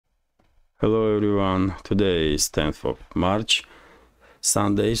Hello everyone, today is 10th of March,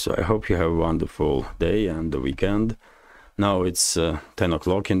 Sunday, so I hope you have a wonderful day and the weekend. Now it's 10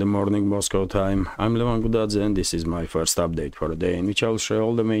 o'clock in the morning Moscow time. I'm Levan Gudadze and this is my first update for the day in which I'll share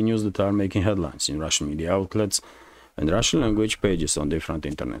all the main news that are making headlines in Russian media outlets and Russian language pages on different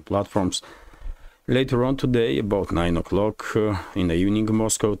internet platforms. Later on today, about 9 o'clock in the evening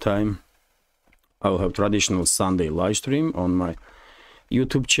Moscow time, I'll have traditional Sunday live stream on my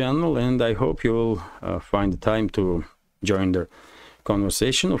YouTube channel, and I hope you will find the time to join the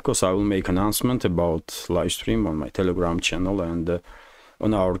conversation. Of course, I will make announcement about live stream on my Telegram channel and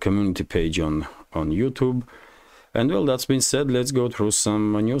on our community page on YouTube. And well, that's been said, let's go through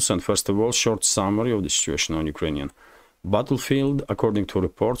some news. And first of all, short summary of the situation on Ukrainian battlefield. According to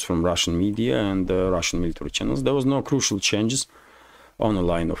reports from Russian media and Russian military channels, there was no crucial changes on the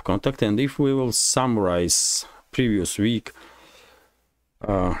line of contact. And if we will summarize previous week,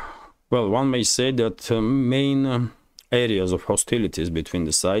 well, one may say that main areas of hostilities between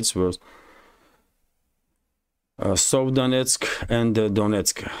the sides were South Donetsk and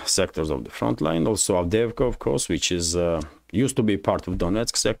Donetsk sectors of the front line. Also Avdeevka, of course, which is used to be part of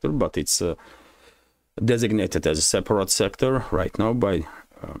Donetsk sector, but it's designated as a separate sector right now by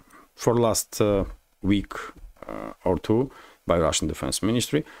for last week or two by Russian Defense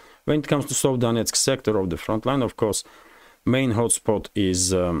Ministry. When it comes to South Donetsk sector of the front line, of course, main hotspot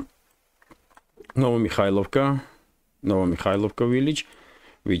is Novomikhailovka village,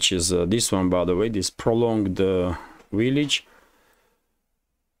 which is this one, by the way, this prolonged village.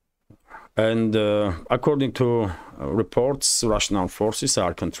 And according to reports, Russian armed forces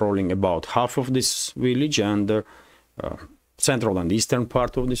are controlling about half of this village and central and eastern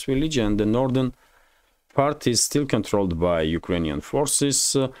part of this village, and the northern part is still controlled by Ukrainian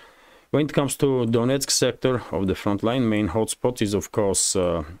forces. When it comes to Donetsk sector of the front line, main hotspot is of course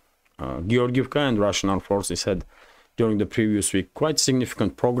Georgievka, and Russian armed forces had during the previous week quite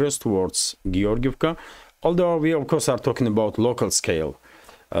significant progress towards Georgievka. Although we of course are talking about local scale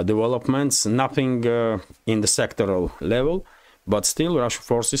developments, nothing in the sectoral level, but still Russian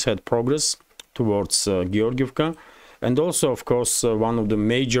forces had progress towards Georgievka. And also of course one of the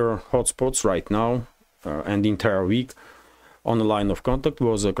major hotspots right now and the entire week on the line of contact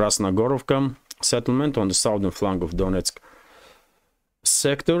was Krasnogorovka settlement on the southern flank of Donetsk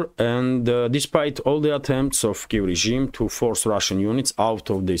sector. And despite all the attempts of Kiev regime to force Russian units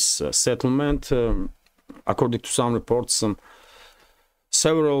out of this settlement, according to some reports,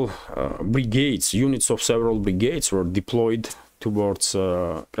 several brigades, units of several brigades were deployed towards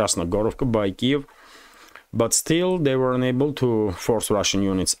Krasnogorovka by Kiev, but still they were unable to force Russian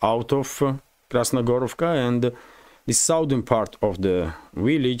units out of Krasnogorovka, and the southern part of the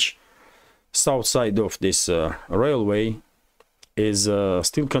village, south side of this railway, is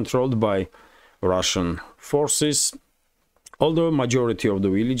still controlled by Russian forces, although majority of the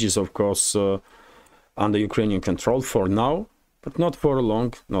village is of course under Ukrainian control for now, but not for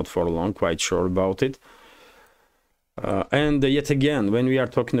long, quite sure about it. And yet again, when we are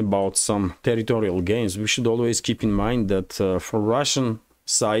talking about some territorial gains, we should always keep in mind that for Russian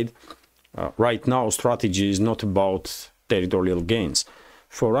side, right now strategy is not about territorial gains.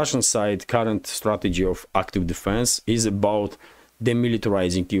 For Russian side, current strategy of active defense is about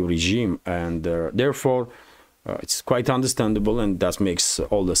demilitarizing Kiev regime, and therefore it's quite understandable, and that makes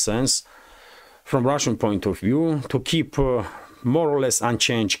all the sense from Russian point of view, to keep more or less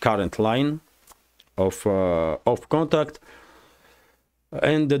unchanged current line of contact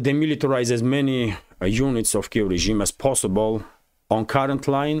and demilitarize as many units of Kiev regime as possible on current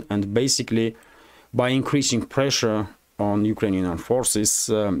line, and basically by increasing pressure on Ukrainian armed forces,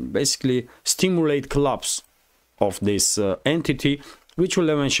 basically stimulate collapse of this entity, which will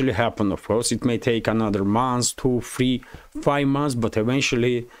eventually happen. Of course, it may take another month, 2, 3, 5 months, but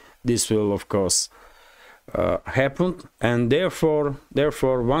eventually this will of course happen, and therefore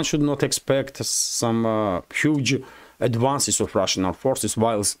one should not expect some huge advances of Russian armed forces,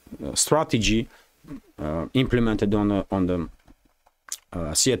 while strategy implemented on the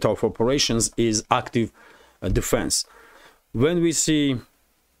theater of operations is active defense. When we see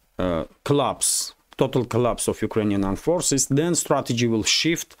total collapse of Ukrainian armed forces, then strategy will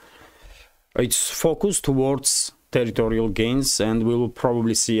shift its focus towards territorial gains, and we will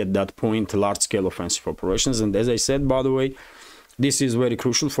probably see at that point large-scale offensive operations. And as I said, by the way, this is very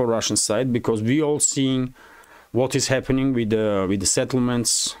crucial for Russian side, because we all seeing what is happening with the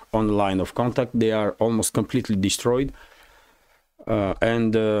settlements on the line of contact. They are almost completely destroyed.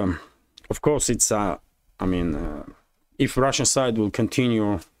 And of course, it's if Russian side will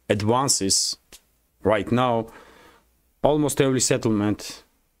continue advances right now, almost every settlement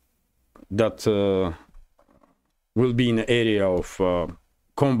that will be in the area of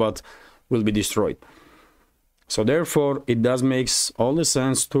combat will be destroyed. So therefore, it does make all the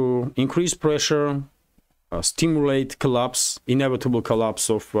sense to increase pressure, stimulate collapse, inevitable collapse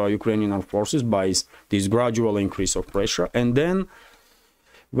of Ukrainian armed forces by this gradual increase of pressure. And then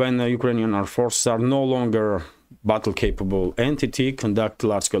when Ukrainian armed forces are no longer battle-capable entity, conduct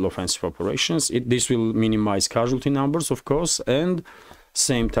large-scale offensive operations. This will minimize casualty numbers, of course, and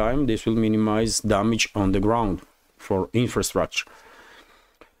same time, this will minimize damage on the ground for infrastructure.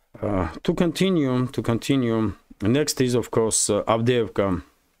 To continue, next is, of course, Avdeevka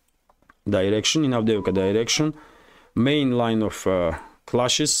direction. In Avdeevka direction, main line of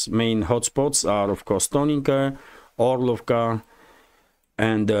clashes, main hotspots are, of course, Toninka, Orlovka,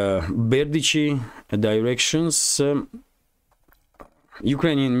 and Berdichi directions.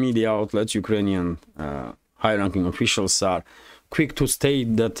 Ukrainian media outlets, Ukrainian high-ranking officials are quick to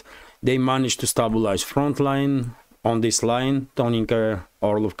state that they managed to stabilize frontline on this line, Toninka,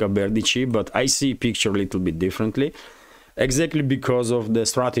 Orlovka, Berdichi, but I see picture a little bit differently, exactly because of the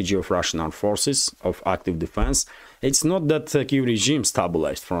strategy of Russian armed forces of active defense. It's not that the Kyiv regime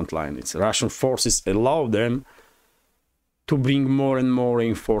stabilized frontline, it's Russian forces allow them to bring more and more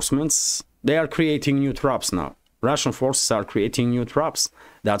reinforcements. They are creating new traps now. Russian forces are creating new traps.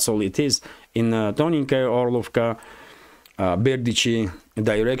 That's all it is. In Toninka, Orlovka, Berdichi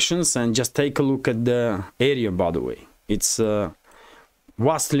directions, and just take a look at the area, by the way. It's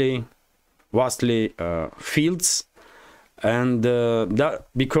vastly fields, and that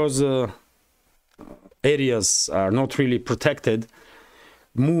because areas are not really protected,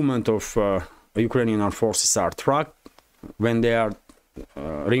 movement of Ukrainian armed forces are tracked when they are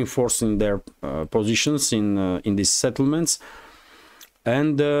reinforcing their positions in these settlements,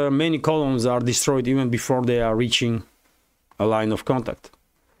 and many columns are destroyed even before they are reaching a line of contact.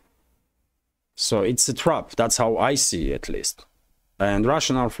 So it's a trap. That's how I see it, at least. And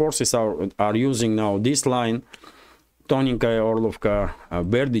Russian armed forces are using now this line, Toninka, Orlovka,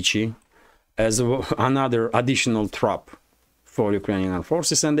 Berdichi, as another additional trap for Ukrainian armed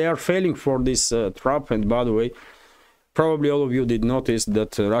forces, and they are failing for this trap. And by the way, probably all of you did notice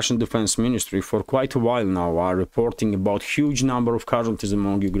that Russian Defense Ministry for quite a while now are reporting about huge number of casualties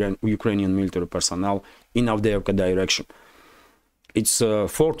among Ukrainian military personnel in Avdeevka direction. It's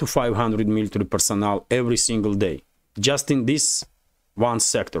 400 to 500 military personnel every single day, just in this one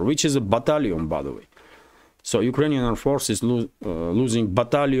sector, which is a battalion, by the way. So Ukrainian armed forces losing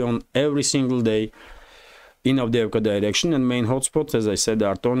battalion every single day in Avdeevka direction, and main hotspots, as I said,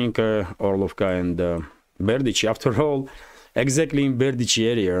 are Toninka, Orlovka, and Berdichi. After all, exactly in Berdichi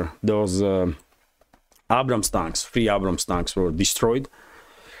area, those Abrams tanks, 3 Abrams tanks were destroyed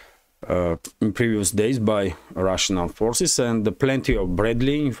in previous days by Russian armed forces, and plenty of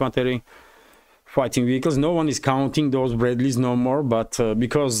Bradley infantry fighting vehicles. No one is counting those Bradleys no more, but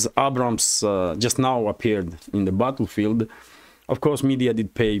because Abrams just now appeared in the battlefield, of course media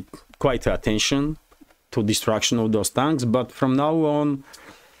did pay quite attention to destruction of those tanks. But from now on,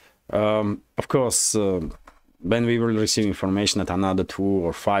 of course, when we will receive information that another 2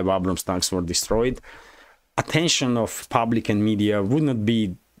 or 5 Abrams tanks were destroyed, attention of public and media would not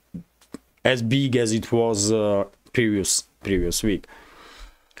be as big as it was previous week.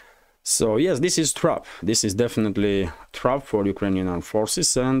 So yes, this is trap. This is definitely trap for Ukrainian armed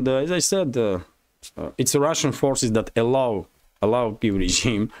forces, and as I said, it's the Russian forces that allow Kyiv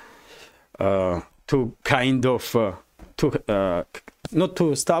regime to kind of not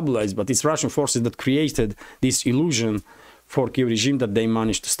to stabilize, but it's Russian forces that created this illusion for Kyiv regime that they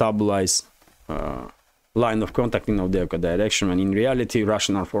managed to stabilize line of contact in Avdeevka direction, and in reality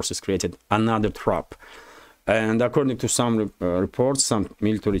Russian armed forces created another trap. And according to some reports, some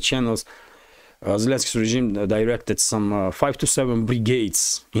military channels, Zelensky's regime directed some 5 to 7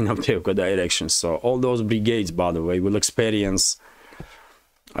 brigades in Avdeevka direction. So all those brigades, by the way, will experience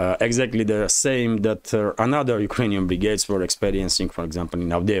exactly the same that another Ukrainian brigades were experiencing, for example, in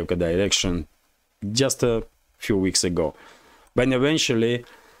Avdeevka direction just a few weeks ago. But eventually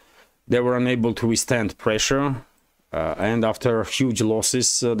they were unable to withstand pressure, and after huge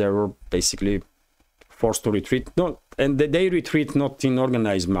losses, they were basically forced to retreat. No, and they retreat not in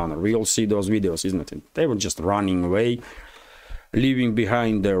organized manner. We all see those videos, isn't it? They were just running away, leaving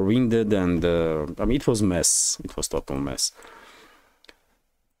behind their wounded, and I mean, it was mess. It was total mess.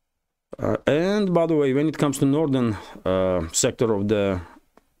 And by the way, when it comes to northern sector of the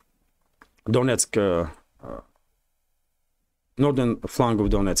Donetsk, northern flank of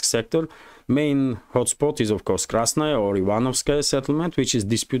Donetsk sector, main hotspot is of course Krasnaya or Ivanovskaya settlement, which is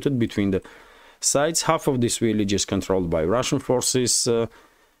disputed between the sides. Half of this village is controlled by Russian forces.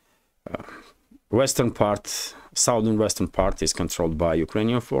 western part, southern western part is controlled by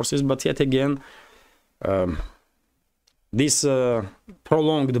Ukrainian forces, but yet again, these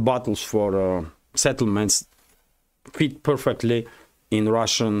prolonged battles for settlements fit perfectly in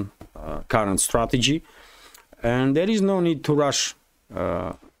Russian current strategy, and there is no need to rush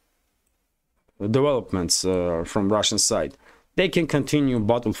developments from Russian side. They can continue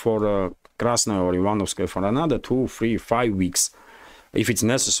battle for Krasnaya or Ivanovskaya for another 2, 3, 5 weeks if it's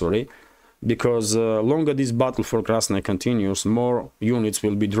necessary, because longer this battle for Krasnaya continues, more units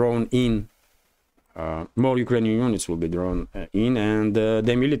will be drawn in, more Ukrainian units will be drawn in and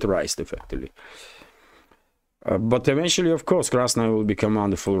demilitarized effectively. But eventually, of course, Krasnaya will become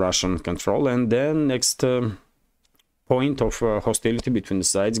under full Russian control, and then next point of hostility between the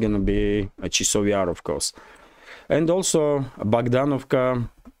sides is going to be Chisov Yar, of course. And also Bogdanovka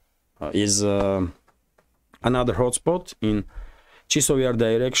is another hotspot in Chisov Yar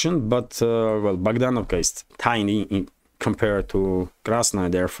direction, but well, Bogdanovka is tiny compared to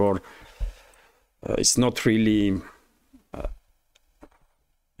Krasnaya, therefore it's not really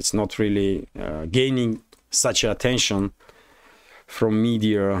gaining such attention from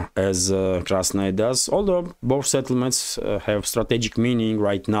media as Krasnaya does, although both settlements have strategic meaning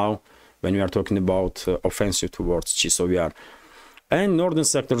right now when we are talking about offensive towards Chisov Yar. And northern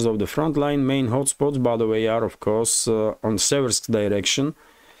sectors of the front line, main hotspots, by the way, are of course on Seversk direction.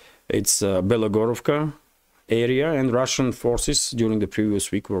 It's Belogorovka area, and Russian forces during the previous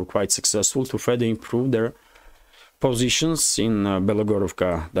week were quite successful to further improve their positions in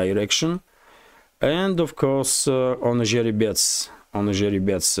Belogorovka direction. And of course on the Zheribets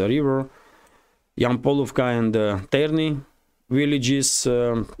river, Yampolovka and Terny villages,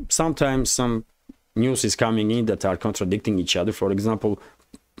 sometimes some news is coming in that are contradicting each other. For example,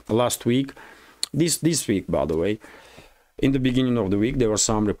 last week, this week by the way, in the beginning of the week, there were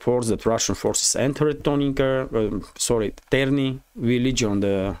some reports that Russian forces entered Terny village on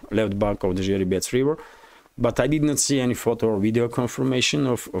the left bank of the Zheribets river, but I did not see any photo or video confirmation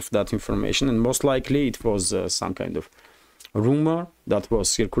of that information, and most likely it was some kind of rumor that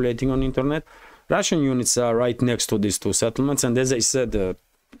was circulating on internet. Russian units are right next to these two settlements, and as I said, the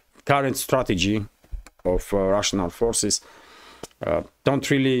current strategy of Russian armed forces don't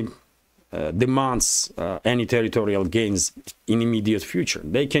really demands any territorial gains in immediate future.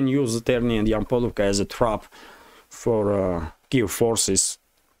 They can use Terny and Yampolovka as a trap for Kiev forces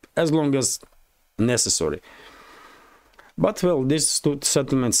as long as necessary. But well, these two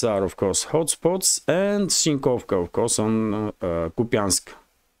settlements are of course hotspots, and Sinkovka of course on Kupiansk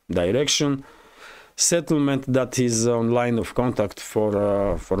direction, settlement that is on line of contact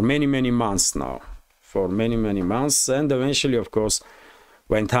for many months now, and eventually of course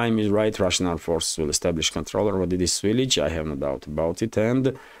when time is right, Russian armed forces will establish control over this village. I have no doubt about it.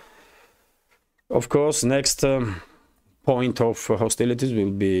 And of course next point of hostilities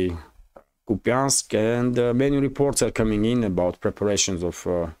will be Kupiansk, and many reports are coming in about preparations of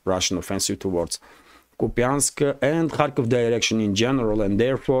Russian offensive towards Kupiansk and Kharkov direction in general, and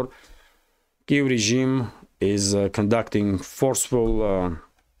therefore Kiev regime is conducting forceful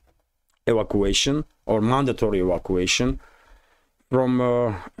evacuation or mandatory evacuation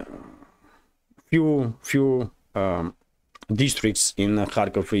from few districts in the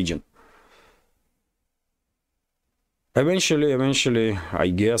Kharkov region. Eventually, I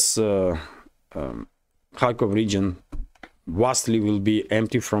guess Kharkov region vastly will be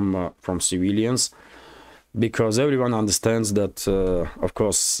empty from civilians, because everyone understands that, of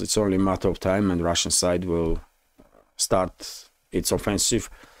course, it's only a matter of time and Russian side will start its offensive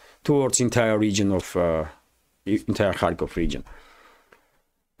towards entire region of entire Kharkov region.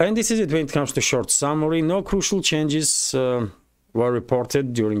 And this is it when it comes to short summary. No crucial changes were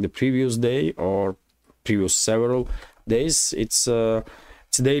reported during the previous day or previous several days. It's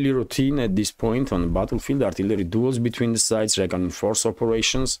daily routine at this point on the battlefield, artillery duels between the sides, recon force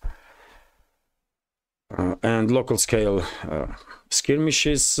operations, and local scale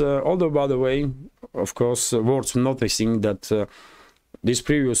skirmishes. Although, by the way, of course, worth noticing that this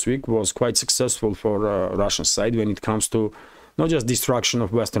previous week was quite successful for Russian side when it comes to not just destruction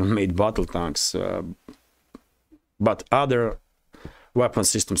of Western-made battle tanks, but other weapon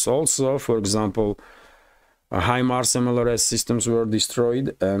systems also. For example, HIMARS MLRS systems were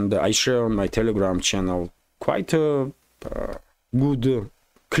destroyed, and I share on my Telegram channel quite a good,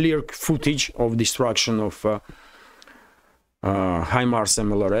 clear footage of destruction of HIMARS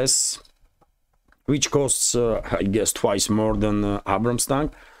MLRS, which costs, I guess, twice more than Abrams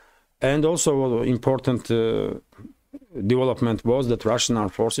tank. And also important development was that Russian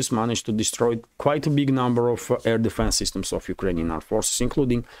armed forces managed to destroy quite a big number of air defense systems of Ukrainian armed forces,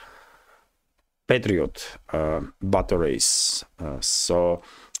 including Patriot batteries. So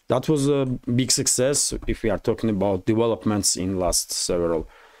that was a big success if we are talking about developments in last several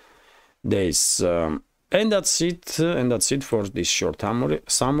days. And that's it for this short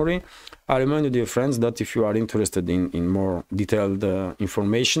summary. I remind you, dear friends, that if you are interested in more detailed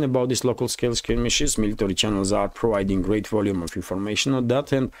information about these local scale skirmishes, military channels are providing great volume of information on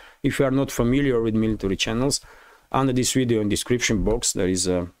that. And if you are not familiar with military channels, under this video in description box there is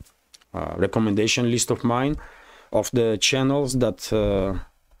a recommendation list of mine of the channels that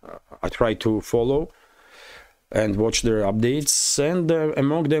I try to follow and watch their updates, and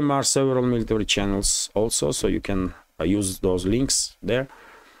among them are several military channels also, so you can use those links there.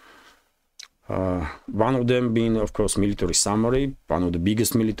 One of them being, of course, Military Summary, one of the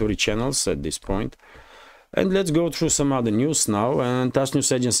biggest military channels at this point. And let's go through some other news now. And TASS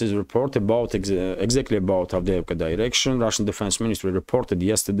News Agency's report about exactly about Avdeevka direction. Russian Defense Ministry reported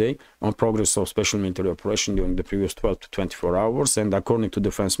yesterday on progress of special military operation during the previous 12 to 24 hours. And according to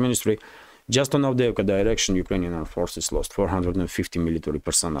Defense Ministry, just on Avdeevka direction, Ukrainian armed forces lost 450 military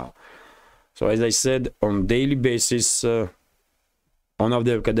personnel. So as I said, on daily basis, on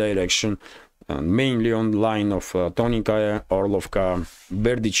Avdeevka direction, and mainly on the line of Tonikaya, Orlovka,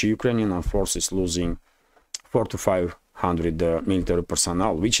 Berdichi, Ukrainian armed forces losing 400 to 500 military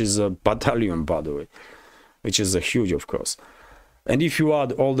personnel, which is a battalion, by the way, which is a huge, of course. And if you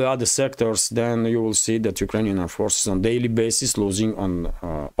add all the other sectors, then you will see that Ukrainian armed forces on daily basis losing on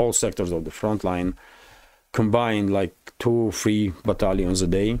all sectors of the front line combined like 2-3 battalions a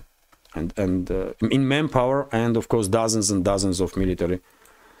day, and in manpower, and of course dozens and dozens of military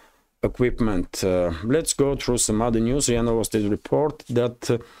equipment. Let's go through some other news. RIA Novosti's report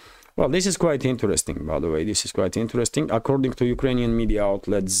that well, this is quite interesting, by the way. This is quite interesting. According to Ukrainian media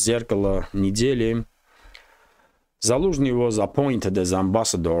outlet Zerkalo Nedeli, Zaluzhny was appointed as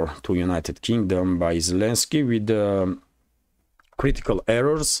ambassador to United Kingdom by Zelensky with critical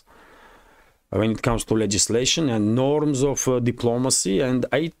errors when it comes to legislation and norms of diplomacy. And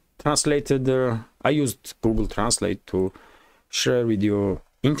I translated, I used Google Translate to share with you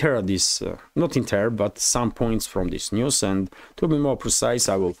not entire, but some points from this news. And to be more precise,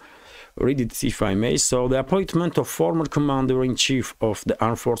 I will read it if I may. So the appointment of former commander-in-chief of the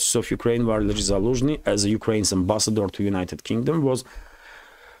armed forces of Ukraine, Valery Zaluzhny, as Ukraine's ambassador to United Kingdom was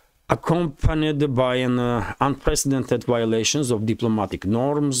accompanied by an unprecedented violations of diplomatic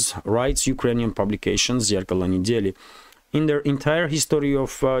norms, writes Ukrainian publication Zerkalo Nedeli. In their entire history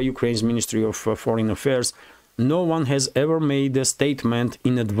of Ukraine's Ministry of Foreign Affairs, no one has ever made a statement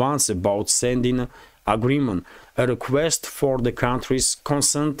in advance about sending an agreement, a request for the country's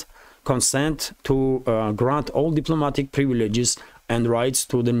consent to grant all diplomatic privileges and rights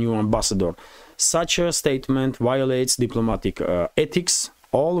to the new ambassador. Such a statement violates diplomatic ethics,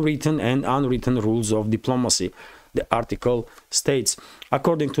 all written and unwritten rules of diplomacy, the article states.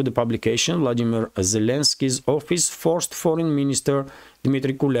 According to the publication, Vladimir Zelensky's office forced Foreign Minister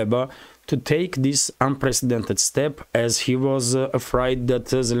Dmitry Kuleba to take this unprecedented step, as he was afraid that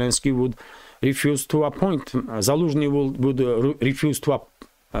Zelensky would refuse to appoint, Zaluzhny would refuse to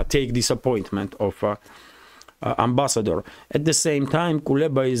take this appointment of ambassador. At the same time,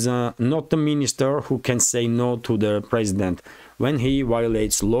 Kuleba is not a minister who can say no to the president when he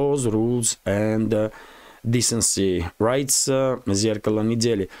violates laws, rules, and decency, writes Zerkalo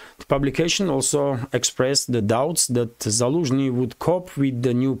Nedeli. The publication also expressed the doubts that Zaluzhny would cope with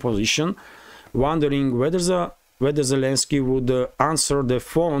the new position, wondering whether Zelensky would answer the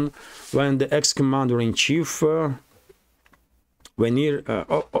phone when the ex-commander-in-chief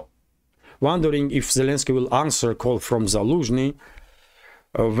wondering if Zelensky will answer call from Zaluzhny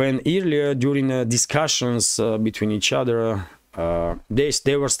when earlier during discussions between each other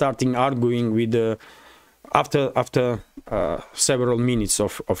they were starting arguing with after several minutes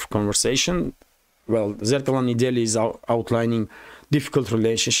of conversation. Well, Zerkalo Nedeli is outlining difficult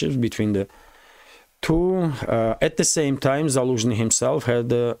relationships between the two. At the same time, Zaluzhny himself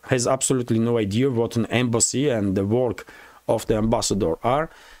has absolutely no idea what an embassy and the work of the ambassador are.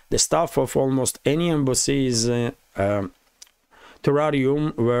 The staff of almost any embassy is a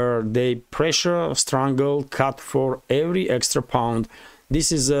terrarium where they pressure, strangle, cut for every extra pound.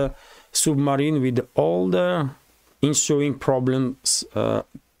 This is a submarine with all the ensuing problems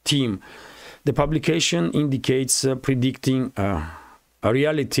team. The publication indicates predicting a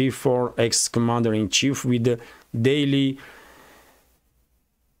reality for ex-commander-in-chief with daily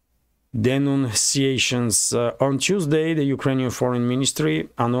denunciations. On Tuesday, the Ukrainian Foreign Ministry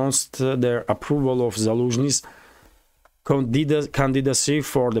announced their approval of Zaluzhny's candidacy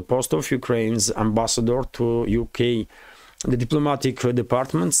for the post of Ukraine's ambassador to UK. the diplomatic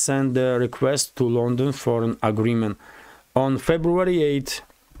department sent a request to London for an agreement. On February 8,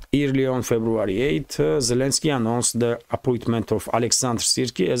 early on February 8, Zelensky announced the appointment of Alexander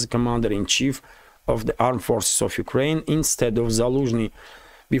Syrski as commander-in-chief of the armed forces of Ukraine instead of Zaluzhny.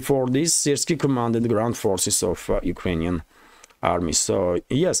 Before this, Syrski commanded the ground forces of Ukrainian army. So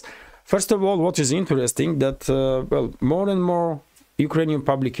yes, first of all, what is interesting that well, more and more Ukrainian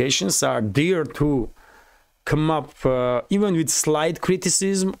publications are dare to come up even with slight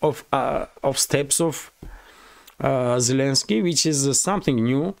criticism of steps of Zelensky, which is something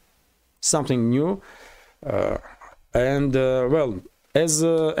new, and well, as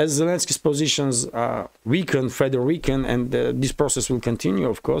Zelensky's positions weaken, further weaken, and this process will continue,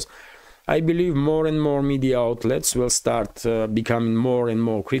 of course, I believe more and more media outlets will start becoming more and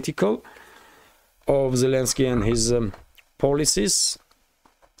more critical of Zelensky and his policies.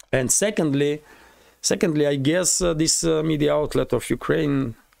 And secondly, I guess this media outlet of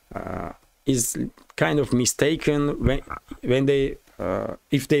Ukraine is kind of mistaken when they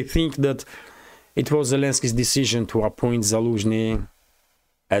if they think that it was Zelensky's decision to appoint Zaluzhny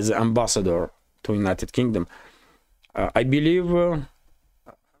as ambassador to United Kingdom. I believe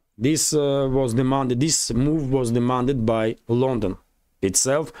this move was demanded by London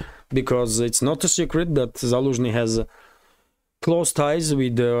itself, because it's not a secret that Zaluzhny has close ties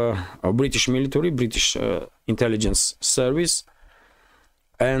with the British military, British intelligence service,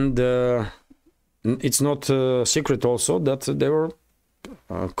 and it's not a secret also that there were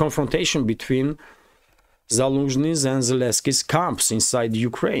confrontation between Zaluzhny's and Zelensky's camps inside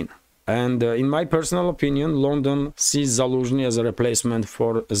Ukraine. And in my personal opinion, London sees Zaluzhny as a replacement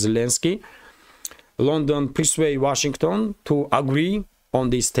for Zelensky. London persuaded Washington to agree on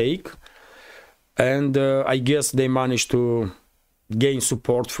this take, and I guess they managed to gain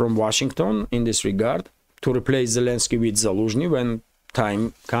support from Washington in this regard to replace Zelensky with Zaluzhny when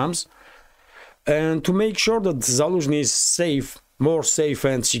time comes, and to make sure that Zaluzhny is safe, more safe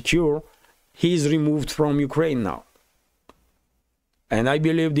and secure. He is removed from Ukraine now. And I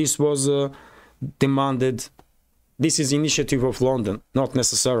believe this was demanded. This is initiative of London, not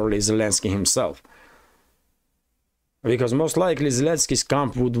necessarily Zelensky himself. Because most likely Zelensky's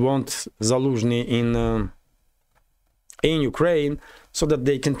camp would want Zaluzhny in Ukraine so that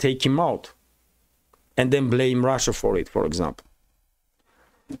they can take him out and then blame Russia for it, for example.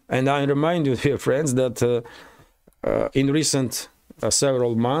 And I remind you, dear friends, that in recent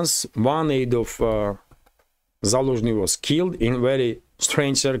several months, one aide of Zaluzhny was killed in very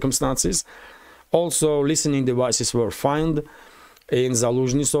strange circumstances. Also, listening devices were found in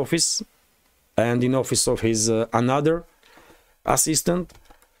Zaluzhny's office and in office of his another assistant.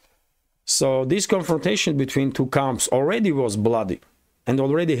 So this confrontation between two camps already was bloody and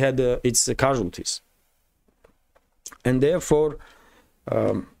already had its casualties. And therefore,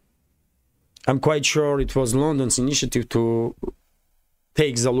 I'm quite sure it was London's initiative to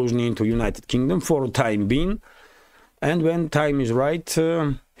take Zaluzhny into United Kingdom for a time being, and when time is right,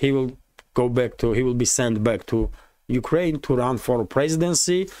 he will be sent back to Ukraine to run for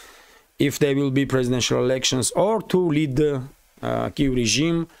presidency, if there will be presidential elections, or to lead the Kyiv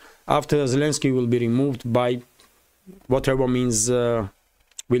regime after Zelensky will be removed by whatever means will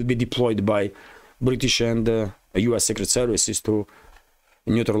be deployed by British and US Secret Services to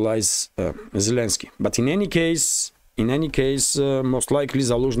neutralize Zelensky. But in any case, most likely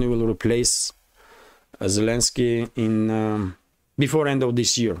Zaluzhny will replace Zelensky in before end of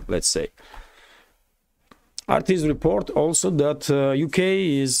this year, let's say. RT's report also that UK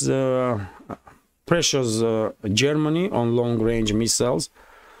is pressures Germany on long-range missiles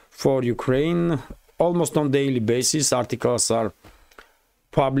for Ukraine almost on daily basis. Articles are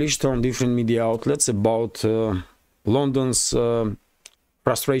published on different media outlets about London's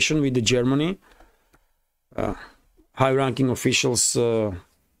frustration with Germany. High-ranking officials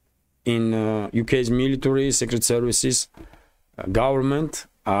in UK's military, secret services, government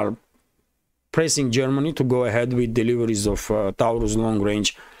are pressing Germany to go ahead with deliveries of Taurus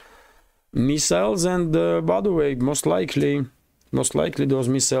long-range missiles. And by the way, most likely those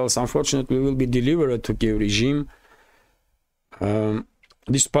missiles, unfortunately, will be delivered to Kyiv regime,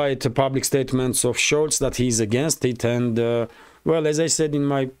 despite public statements of Scholz that he is against it. And well, as I said in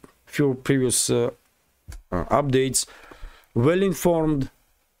my few previous updates, well-informed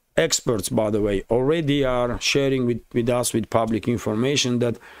experts, by the way, already are sharing with us with public information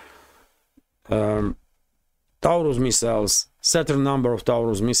that Taurus missiles, certain number of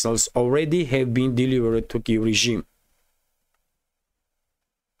Taurus missiles already have been delivered to Kyiv regime.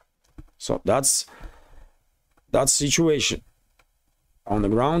 So that's situation on the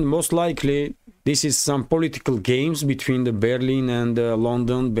ground. Most likely this is some political games between the Berlin and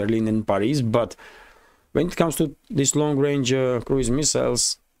London, Berlin and Paris. But when it comes to these long-range cruise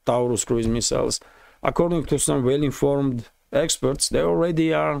missiles, Taurus cruise missiles, according to some well-informed experts, they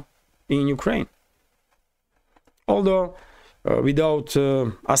already are in Ukraine. Although without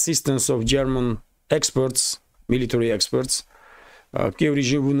assistance of German experts, military experts, Kiev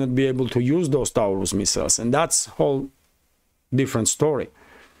regime would not be able to use those Taurus missiles, and that's a whole different story.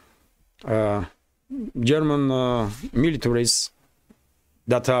 German militaries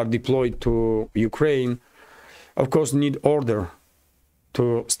that are deployed to Ukraine, of course, need order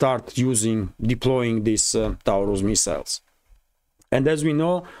to start deploying these Taurus missiles. And as we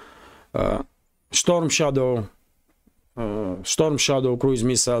know, Storm Shadow cruise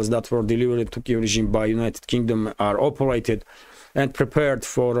missiles that were delivered to Kiev regime by United Kingdom are operated and prepared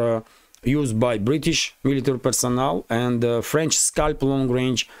for use by British military personnel, and French Scalp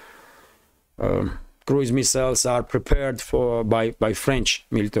long-range cruise missiles are prepared by French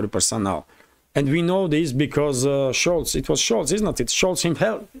military personnel. And we know this because Scholz, it was Scholz, isn't it? Scholz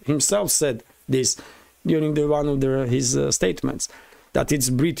himself said this during one of his statements, that it's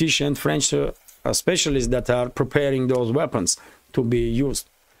British and French specialists that are preparing those weapons to be used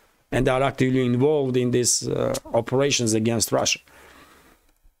and are actively involved in these operations against Russia.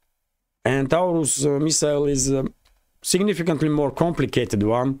 And Taurus missile is a significantly more complicated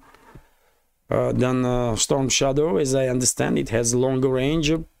one than Storm Shadow. As I understand, it has longer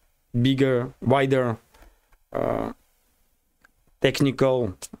range, bigger, wider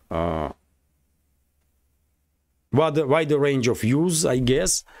technical, wider range of use, I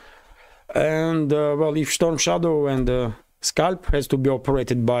guess. And well, if Storm Shadow and Scalp has to be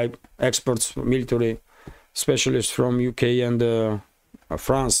operated by experts, military specialists from UK and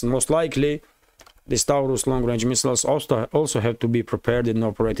France, most likely these Taurus long-range missiles also have to be prepared and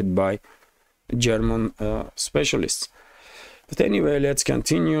operated by German specialists. But anyway, let's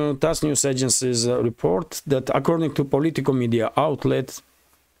continue. TASS news agencies report that according to political media outlet,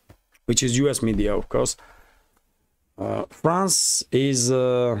 which is US media, of course, France is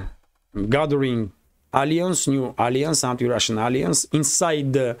gathering new alliance, anti-Russian alliance,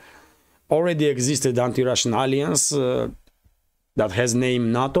 inside the already existed anti-Russian alliance that has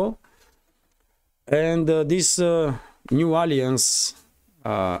name NATO. And this new alliance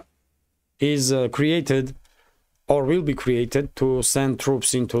is created or will be created to send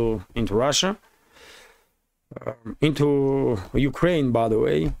troops into Russia, into Ukraine, by the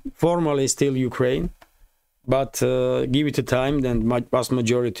way, formally still Ukraine, but give it a time, then vast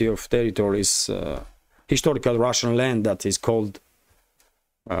majority of territories, historical Russian land that is called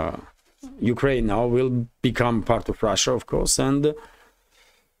Ukraine now, will become part of Russia, of course. And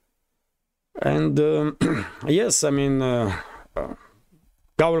yes, I mean,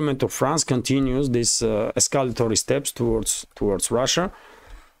 government of France continues these escalatory steps towards Russia.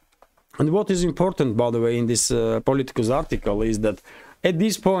 And what is important, by the way, in this Politicus article is that at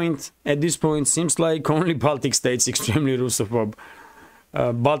this point, seems like only Baltic states, extremely Russophobe,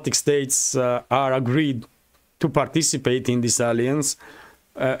 Baltic states are agreed to participate in this alliance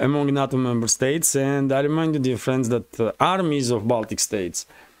among NATO member states. And I remind you, dear friends, that armies of Baltic states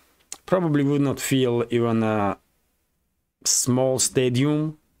probably would not fill even a small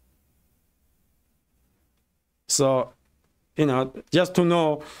stadium. So, you know, just to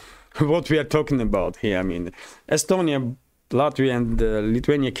know what we are talking about here. I mean, Estonia, Latvia and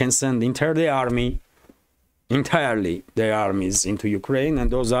Lithuania can send entirely their armies into Ukraine, and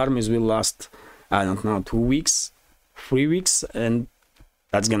those armies will last, I don't know, 2 weeks, 3 weeks, and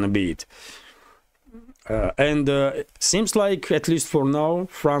that's gonna be it. And it seems like, at least for now,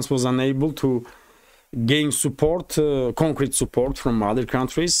 France was unable to gain support, concrete support from other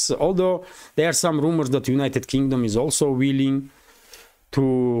countries, although there are some rumors that the United Kingdom is also willing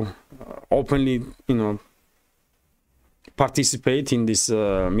to openly, you know, participate in these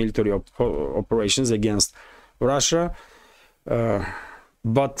military operations against Russia.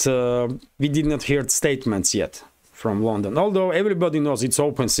 But we did not hear statements yet from London, although everybody knows it's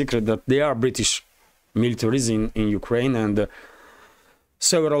open secret that there are British militaries in Ukraine, and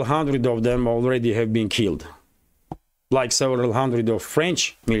several hundred of them already have been killed, like several hundred of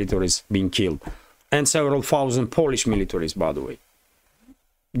French militaries being killed, and several thousand Polish militaries, by the way,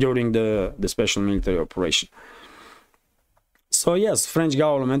 during the special military operation. So yes, French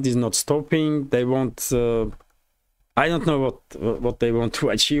government is not stopping. They want, I don't know what they want to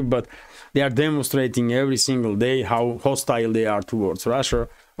achieve, but they are demonstrating every single day how hostile they are towards Russia.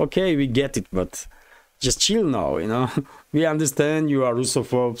 Okay, we get it, but just chill now, you know. We understand you are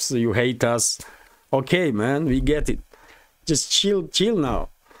Russophobes, you hate us. Okay, man, we get it. Just chill now.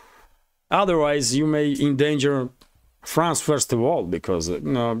 Otherwise, you may endanger France first of all, because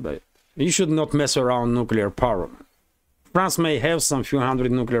you should not mess around nuclear power. France may have some few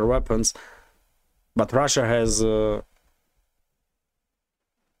hundred nuclear weapons, but Russia has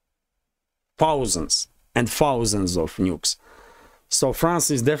thousands and thousands of nukes. So France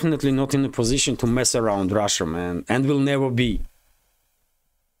is definitely not in a position to mess around Russia, man, and will never be.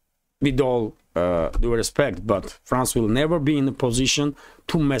 With all due respect, but France will never be in a position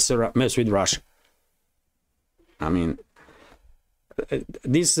to mess with Russia. I mean,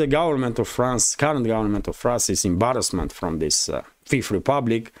 this government of France, current government of France, is embarrassment from this Fifth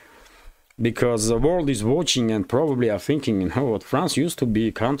Republic, because the world is watching and probably are thinking, what France used to be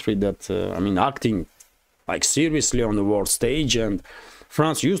a country that, acting like seriously on the world stage, and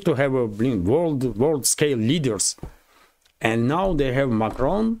France used to have a world scale leaders, and now they have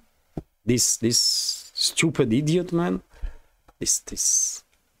Macron, this stupid idiot, man,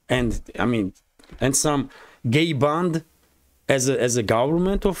 and some gay band as a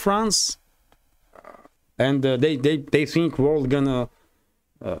government of France, and they think world gonna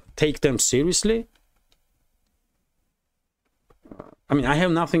take them seriously. I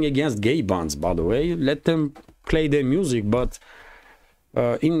have nothing against gay bands, by the way. Let them play their music, but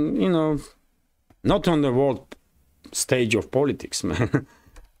not on the world stage of politics, man.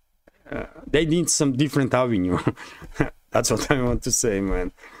 They need some different avenue. That's what I want to say,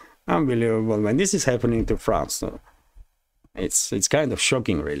 man. Unbelievable, man. This is happening to France. So it's kind of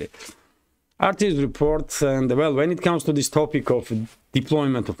shocking, really. Artist report, and well, when it comes to this topic of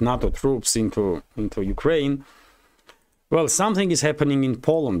deployment of NATO troops into Ukraine, well, something is happening in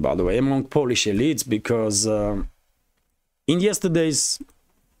Poland, by the way, among Polish elites, because in yesterday's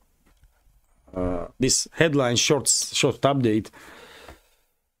this headline short update,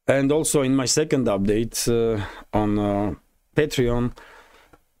 and also in my second update on Patreon,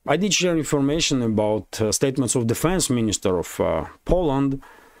 I did share information about statements of Defense Minister of Poland,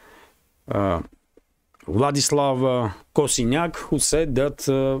 Władysław Kosiniak, who said that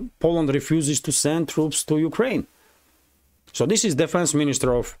Poland refuses to send troops to Ukraine. So this is Defense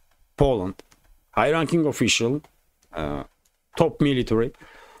Minister of Poland, high-ranking official, top military,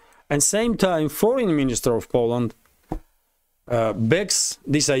 and same time Foreign Minister of Poland backs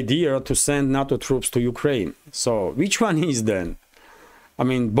this idea to send NATO troops to Ukraine. So which one is then?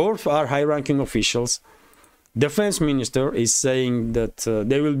 Both are high-ranking officials. Defense Minister is saying that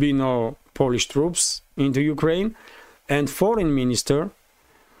there will be no Polish troops into Ukraine, and Foreign Minister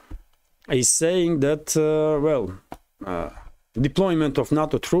is saying that, deployment of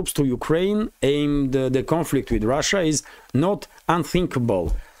NATO troops to Ukraine aimed at the conflict with Russia is not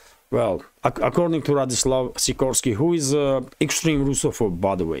unthinkable. Well, according to Radoslaw Sikorski, who is extreme Russophobe,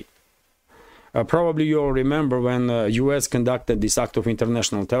 by the way. Probably you all remember when US conducted this act of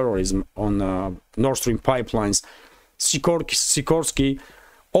international terrorism on Nord Stream pipelines. Sikorski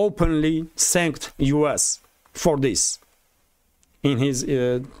openly thanked US for this in his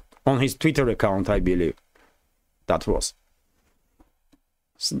on his Twitter account, I believe. That was.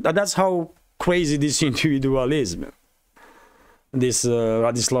 So that's how crazy this individual is, man. This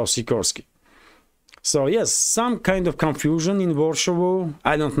Radoslaw Sikorski. So yes, some kind of confusion in Warsaw.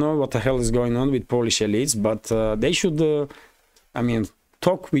 I don't know what the hell is going on with Polish elites, but they should,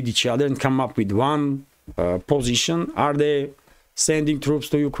 talk with each other and come up with one position. Are they sending troops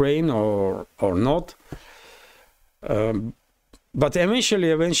to Ukraine or not? But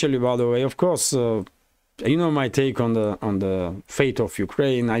eventually, by the way, of course, my take on the fate of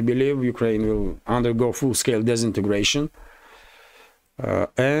Ukraine. I believe Ukraine will undergo full-scale disintegration.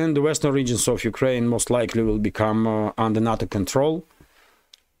 And the western regions of Ukraine most likely will become under NATO control.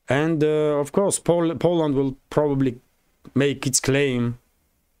 And of course, Poland will probably make its claim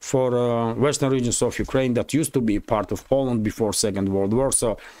for western regions of Ukraine that used to be part of Poland before Second World War.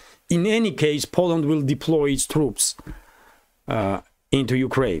 So in any case, Poland will deploy its troops into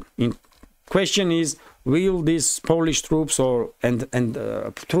Ukraine. Question is, will these Polish troops and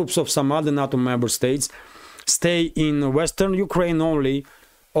troops of some other NATO member states stay in western Ukraine only,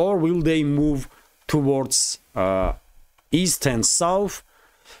 or will they move towards east and south?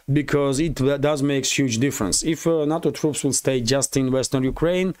 Because it does make huge difference. If NATO troops will stay just in western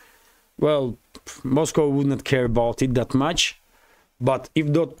Ukraine, well, Moscow would not care about it that much. But if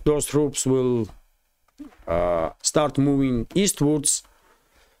those troops will start moving eastwards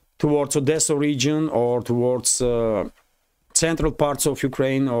towards Odessa region or towards central parts of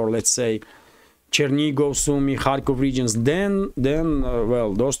Ukraine, or let's say Chernigov, Sumy, Kharkov regions, then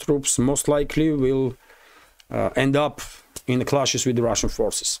those troops most likely will end up in the clashes with the Russian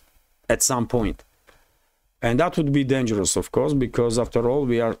forces at some point. And that would be dangerous, of course, because after all,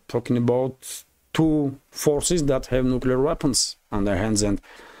 we are talking about two forces that have nuclear weapons on their hands, and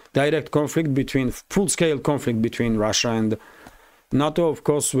direct conflict between, full-scale conflict between Russia and NATO, of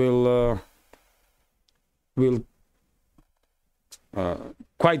course, will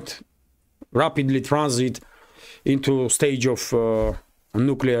quite rapidly transit into stage of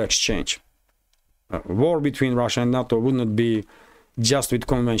nuclear exchange. War between Russia and NATO would not be just with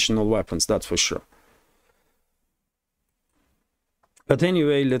conventional weapons, that's for sure. But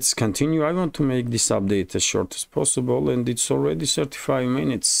anyway, let's continue. I want to make this update as short as possible, and it's already 35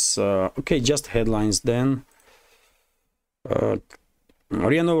 minutes. Okay, just headlines then.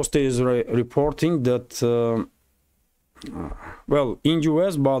 RIA Novosti is reporting that, well, in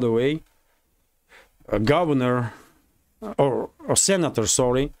US, by the way, a governor, or senator,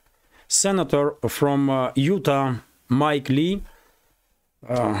 sorry, senator from Utah, Mike Lee,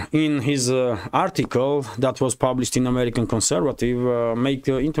 in his article that was published in American Conservative, make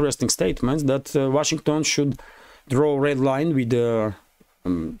interesting statements that Washington should draw a red line with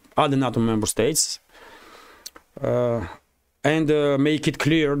other NATO member states and make it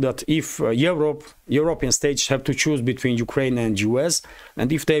clear that if European states have to choose between Ukraine and US,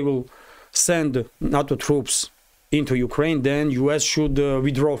 and if they will send NATO troops into Ukraine, then US should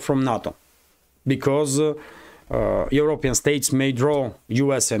withdraw from NATO, because European states may draw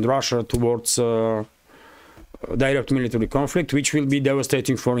US and Russia towards direct military conflict, which will be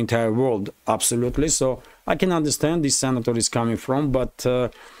devastating for the entire world. Absolutely. So I can understand this senator is coming from, but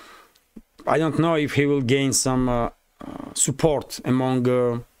I don't know if he will gain some support among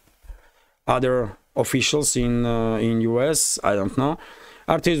other officials in US. I don't know.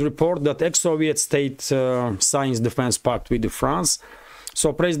 RT's report that ex-Soviet state signs defense pact with France.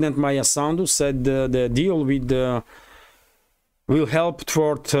 So President Maia Sandu said the deal with will help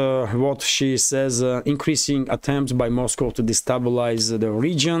toward what she says increasing attempts by Moscow to destabilize the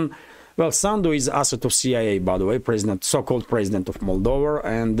region. Well, Sandu is asset of CIA, by the way, president, so-called president of Moldova,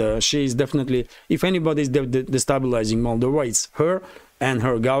 and she is definitely, if anybody is destabilizing Moldova, it's her and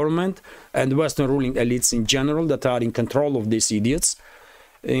her government and Western ruling elites in general that are in control of these idiots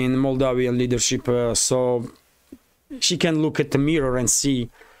in Moldavian leadership. So she can look at the mirror and see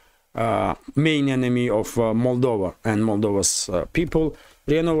main enemy of Moldova and Moldova's people.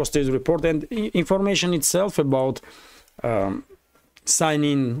 RIA Novosti's report and information itself about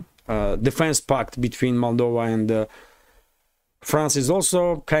signing defense pact between Moldova and France is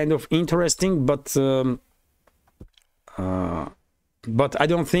also kind of interesting, but I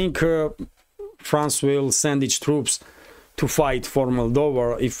don't think France will send its troops to fight for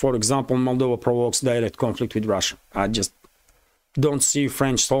Moldova if, for example, Moldova provokes direct conflict with Russia. I just don't see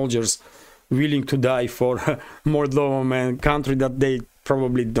French soldiers willing to die for Moldova, a country that they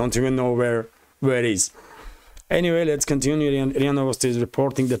probably don't even know where it is. Anyway, let's continue. RIA Novosti is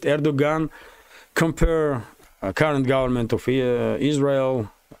reporting that Erdogan compare current government of Israel,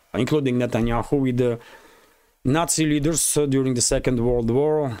 including Netanyahu, with the Nazi leaders during the Second World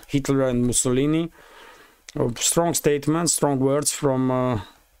War, Hitler and Mussolini. Strong statements, strong words from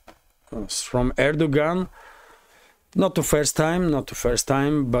Erdogan. Not the first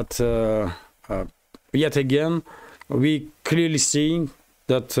time, but yet again, we clearly see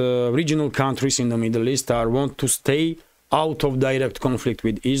that regional countries in the Middle East want to stay out of direct conflict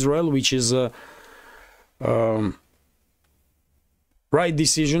with Israel, which is a right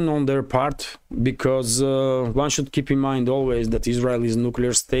decision on their part, because one should keep in mind always that Israel is a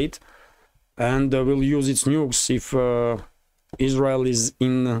nuclear state and will use its nukes if Israel is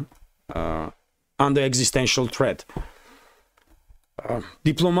under existential threat.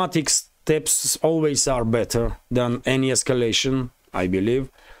 Diplomatic steps always are better than any escalation, I believe.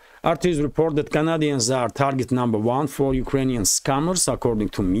 RT's report that Canadians are target number one for Ukrainian scammers, according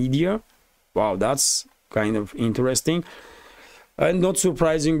to media. Wow, that's kind of interesting. And not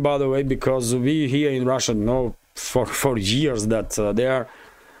surprising, by the way, because we here in Russia know for years that there are,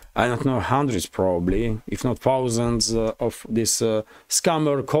 I don't know, hundreds probably, if not thousands of these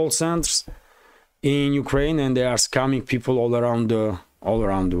scammer call centers in Ukraine, and they are scamming people all around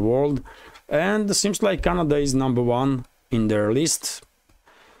the world. And it seems like Canada is number one in their list.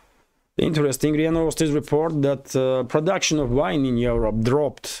 Interesting. RIA Novosti's report that production of wine in Europe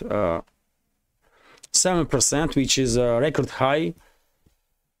dropped 7%, which is a record high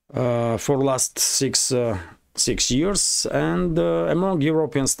for last six years, and among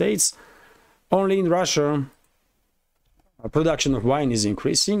European states, only in Russia production of wine is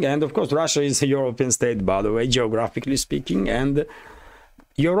increasing. And of course, Russia is a European state, by the way, geographically speaking, and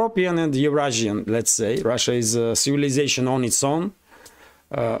European and Eurasian, let's say. Russia is a civilization on its own,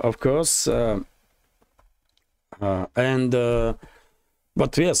 of course, But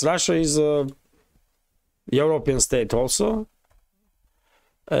yes, Russia is a European state also,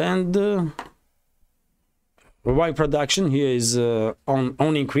 and why production here is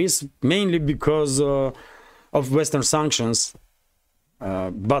on increase, mainly because of Western sanctions.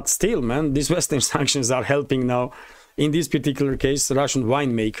 But still, man, these Western sanctions are helping now, in this particular case, Russian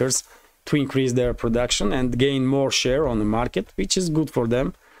winemakers to increase their production and gain more share on the market, which is good for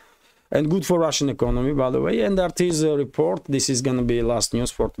them and good for Russian economy, by the way. And there is a report, this is going to be last news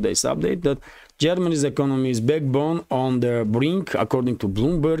for today's update, that Germany's economy is backbone on the brink, according to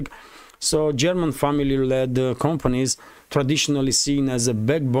Bloomberg. So German family-led companies, traditionally seen as a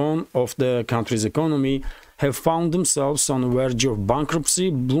backbone of the country's economy, have found themselves on the verge of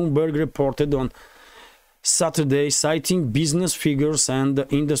bankruptcy. Bloomberg reported on Saturday, citing business figures and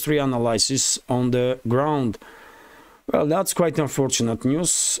industry analysis on the ground. Well, that's quite unfortunate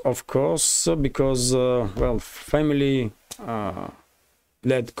news, of course, because, well, family-led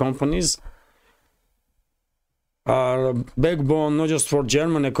companies are backbone not just for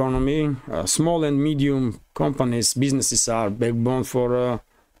German economy. Small and medium companies, businesses are backbone for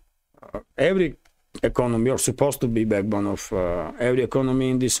every economy, or supposed to be backbone of every economy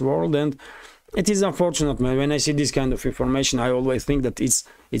in this world. And it is unfortunate, man. When I see this kind of information, I always think that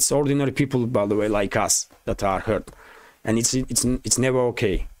it's ordinary people, by the way, like us, that are hurt, and it's never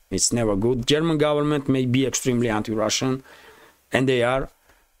okay. It's never good. German government may be extremely anti-Russian, and they are,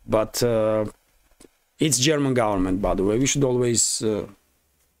 but it's German government, by the way. We should always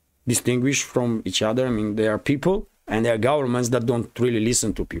distinguish from each other. I mean, there are people and there are governments that don't really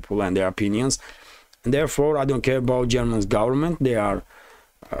listen to people and their opinions. And therefore, I don't care about German's government. They are,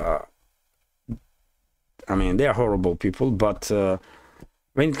 I mean, they are horrible people. But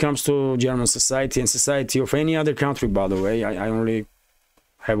when it comes to German society and society of any other country, by the way, I only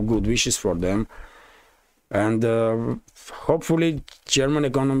have good wishes for them. And hopefully German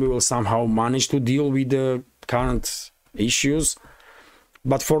economy will somehow manage to deal with the current issues.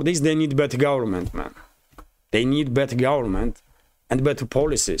 But for this, they need better government, man. They need better government and better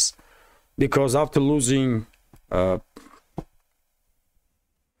policies. Because after losing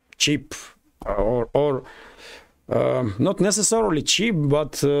cheap or not necessarily cheap,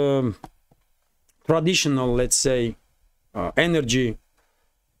 but traditional, let's say, energy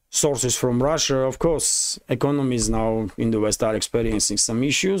sources from Russia, of course, economies now in the West are experiencing some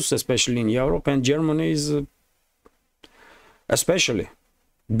issues, especially in Europe, and Germany is especially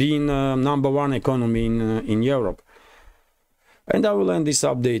being #1 economy in Europe. And I will end this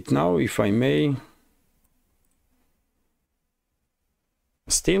update now, if I may.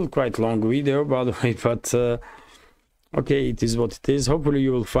 Still quite long video, by the way, but okay, it is what it is. Hopefully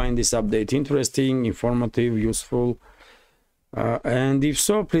you will find this update interesting, informative, useful. And if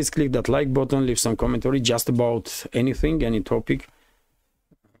so, please click that like button, leave some commentary just about anything, any topic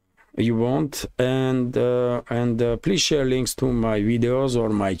you want, and please share links to my videos or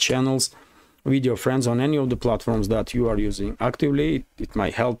my channels with your friends on any of the platforms that you are using actively. It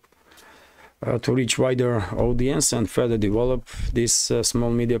might help to reach wider audience and further develop this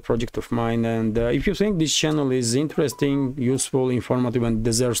small media project of mine. And if you think this channel is interesting, useful, informative, and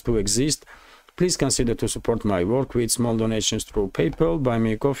deserves to exist, please consider to support my work with small donations through PayPal, Buy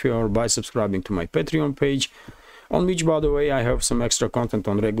Me a Coffee, or by subscribing to my Patreon page, on which, by the way, I have some extra content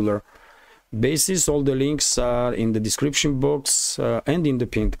on regular basis. All the links are in the description box and in the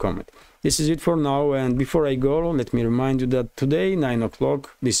pinned comment. This is it for now, and before I go, let me remind you that today, 9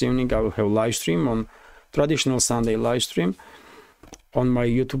 o'clock this evening, I will have live stream on traditional Sunday live stream on my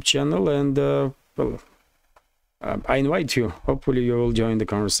YouTube channel, and well, I invite you. Hopefully you will join the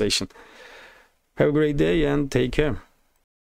conversation. Have a great day and take care.